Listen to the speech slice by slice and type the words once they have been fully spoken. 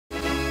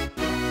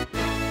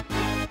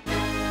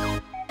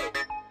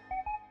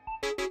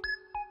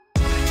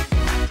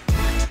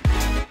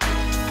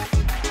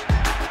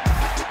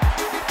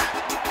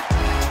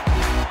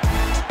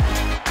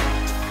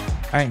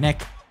All right,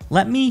 Nick,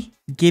 let me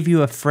give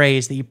you a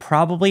phrase that you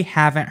probably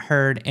haven't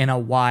heard in a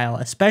while,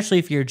 especially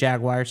if you're a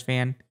Jaguars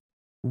fan.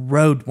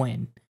 Road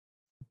win.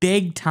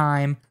 Big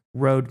time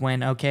road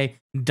win, okay?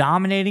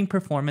 Dominating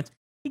performance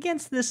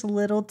against this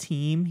little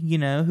team,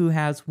 who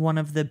has one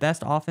of the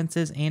best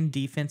offenses and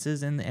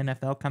defenses in the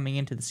NFL coming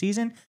into the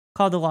season,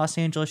 called the Los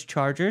Angeles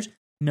Chargers.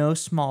 No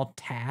small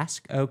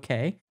task,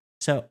 okay?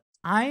 So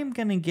I'm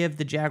going to give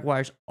the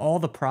Jaguars all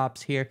the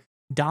props here.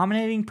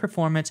 Dominating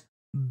performance,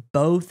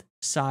 both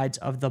sides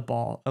of the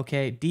ball,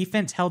 okay?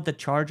 Defense held the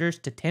Chargers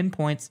to 10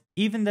 points,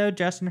 even though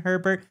Justin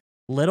Herbert,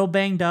 little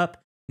banged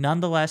up.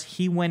 Nonetheless,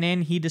 he went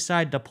in, he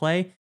decided to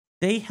play.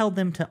 They held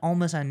them to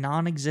almost a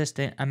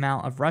non-existent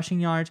amount of rushing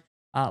yards,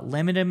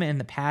 limited them in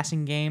the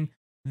passing game,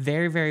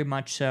 very, very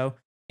much so.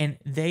 And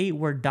they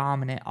were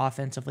dominant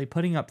offensively,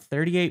 putting up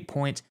 38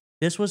 points.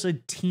 This was a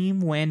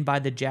team win by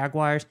the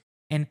Jaguars,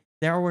 and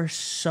there were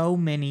so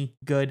many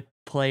good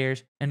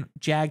players. And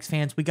Jags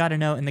fans, we got to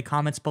know in the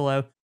comments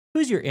below,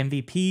 who's your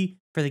MVP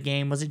for the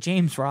game? Was it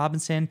James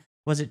Robinson?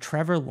 Was it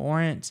Trevor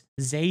Lawrence?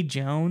 Zay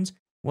Jones?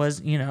 Was,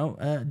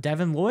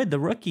 Devin Lloyd, the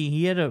rookie?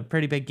 He had a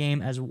pretty big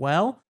game as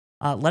well.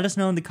 Let us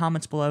know in the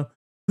comments below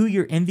who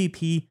your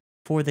MVP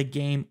for the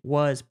game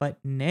was. But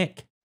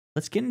Nick,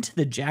 let's get into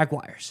the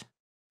Jaguars.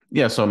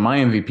 Yeah, so my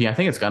MVP, I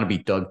think it's got to be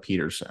Doug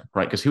Peterson,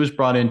 right? Because he was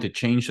brought in to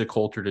change the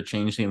culture, to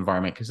change the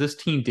environment. Because this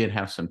team did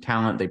have some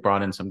talent. They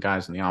brought in some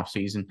guys in the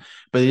offseason,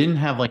 but they didn't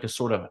have like a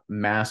sort of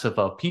massive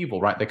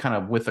upheaval, right? They kind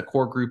of, with the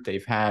core group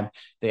they've had,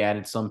 they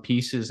added some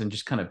pieces and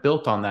just kind of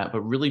built on that,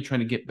 but really trying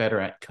to get better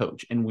at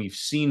coach. And we've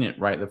seen it,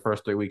 right? The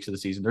first 3 weeks of the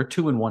season, they're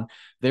 2-1.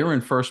 They were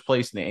in first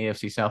place in the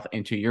AFC South.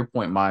 And to your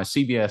point,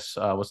 CBS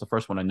was the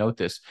first one to note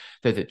this,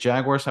 that the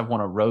Jaguars have won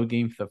a road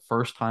game for the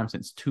first time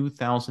since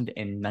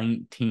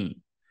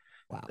 2019.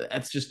 Wow.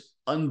 That's just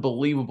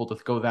unbelievable to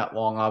go that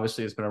long.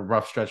 Obviously, it's been a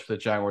rough stretch for the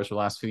Jaguars for the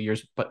last few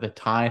years, but the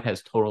tide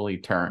has totally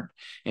turned.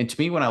 And to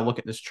me, when I look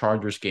at this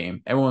Chargers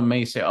game, everyone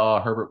may say, oh,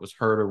 Herbert was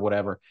hurt or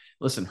whatever.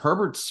 Listen,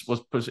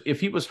 if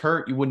he was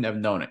hurt, you wouldn't have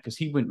known it, because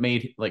he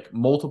made like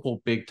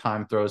multiple big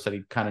time throws that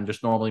he kind of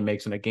just normally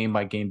makes on a game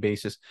by game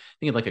basis. I think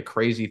he had like a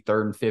crazy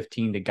 3rd and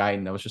 15 to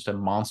Guyton. That was just a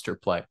monster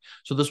play.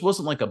 So this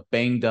wasn't like a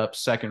banged up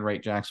second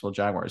rate Jacksonville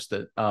Jaguars,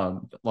 that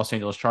Los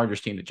Angeles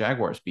Chargers team the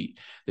Jaguars beat.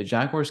 The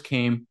Jaguars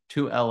came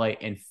to LA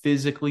and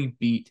physically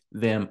beat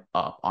them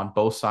up on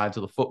both sides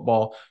of the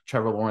football.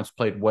 Trevor Lawrence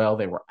played well.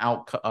 They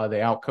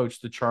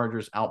outcoached the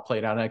Chargers,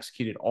 outplayed, out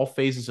executed all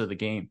phases of the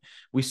game.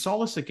 We saw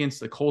this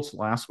against the Colts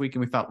last week,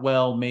 and we thought,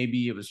 well,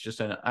 maybe it was just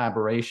an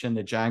aberration.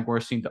 The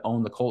Jaguars seemed to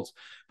own the Colts,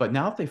 but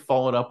now if they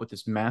followed up with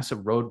this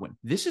massive road win,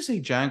 this is a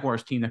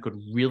Jaguars team that could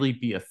really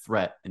be a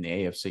threat in the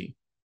AFC.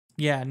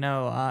 Yeah,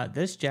 no,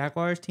 this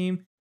Jaguars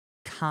team,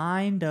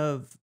 kind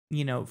of,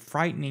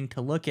 frightening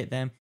to look at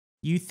them.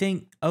 You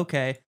think,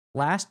 okay,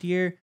 last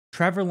year,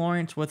 Trevor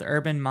Lawrence with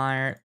Urban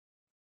Meyer,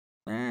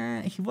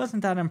 he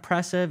wasn't that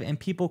impressive, and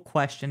people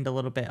questioned a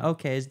little bit,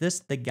 okay, is this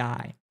the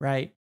guy,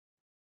 right?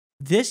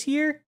 This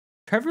year,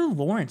 Trevor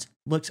Lawrence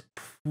looks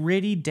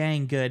pretty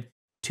dang good.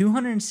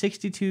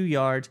 262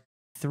 yards,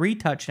 3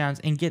 touchdowns,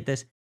 and get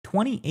this,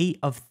 28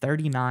 of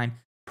 39.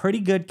 Pretty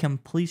good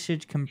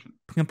completions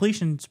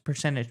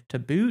percentage to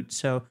boot.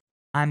 So,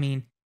 I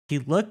mean, he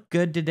looked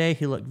good today.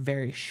 He looked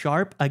very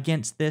sharp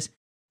against this.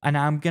 And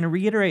I'm going to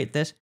reiterate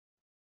this,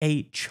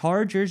 a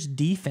Chargers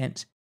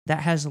defense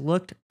that has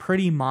looked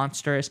pretty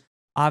monstrous.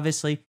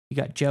 Obviously, you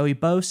got Joey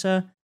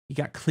Bosa, you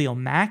got Khalil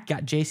Mack,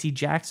 got J.C.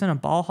 Jackson, a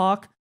ball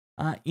hawk,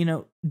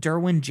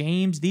 Derwin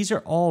James. These are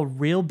all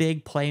real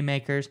big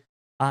playmakers.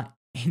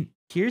 And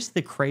here's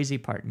the crazy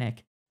part,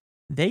 Nick.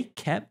 They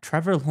kept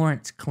Trevor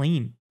Lawrence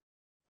clean.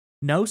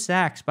 No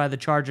sacks by the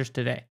Chargers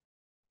today.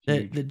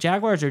 The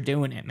Jaguars are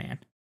doing it, man.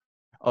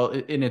 Oh,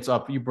 and it's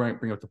up. You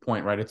bring up the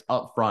point, right? It's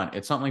up front.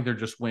 It's not like they're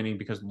just winning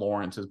because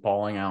Lawrence is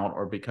balling out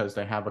or because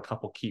they have a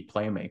couple key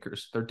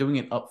playmakers. They're doing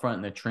it up front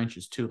in the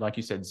trenches too. Like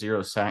you said,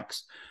 0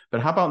 sacks.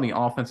 But how about in the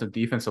offensive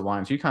defensive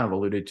lines? You kind of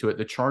alluded to it.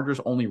 The Chargers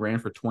only ran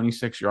for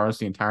 26 yards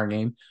the entire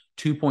game,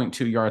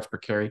 2.2 yards per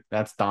carry.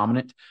 That's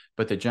dominant.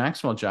 But the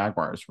Jacksonville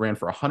Jaguars ran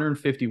for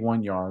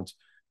 151 yards,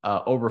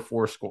 over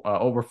 4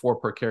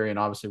 per carry, and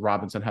obviously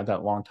Robinson had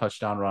that long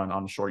touchdown run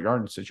on a short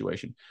yardage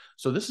situation.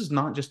 So this is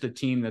not just a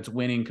team that's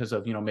winning because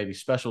of maybe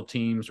special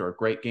teams or a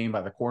great game by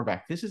the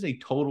quarterback. This is a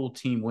total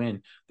team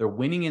win. They're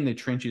winning in the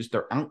trenches.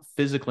 They're out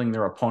physicaling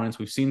their opponents.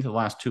 We've seen the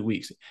last 2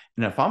 weeks.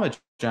 And if I'm a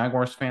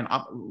Jaguars fan,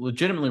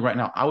 legitimately right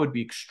now, I would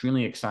be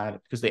extremely excited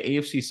because the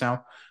AFC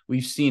South,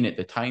 we've seen it.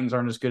 The Titans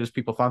aren't as good as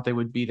people thought they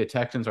would be. The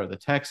Texans are the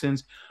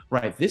Texans,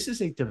 right? This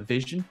is a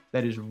division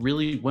that is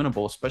really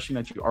winnable, especially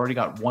that you already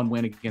got 1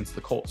 win against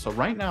the Colts. So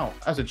right now,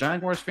 as a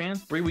Jaguars fan,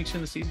 3 weeks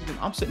in the season,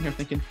 I'm sitting here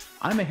thinking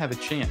I may have a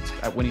chance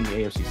at winning the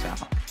AFC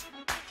South.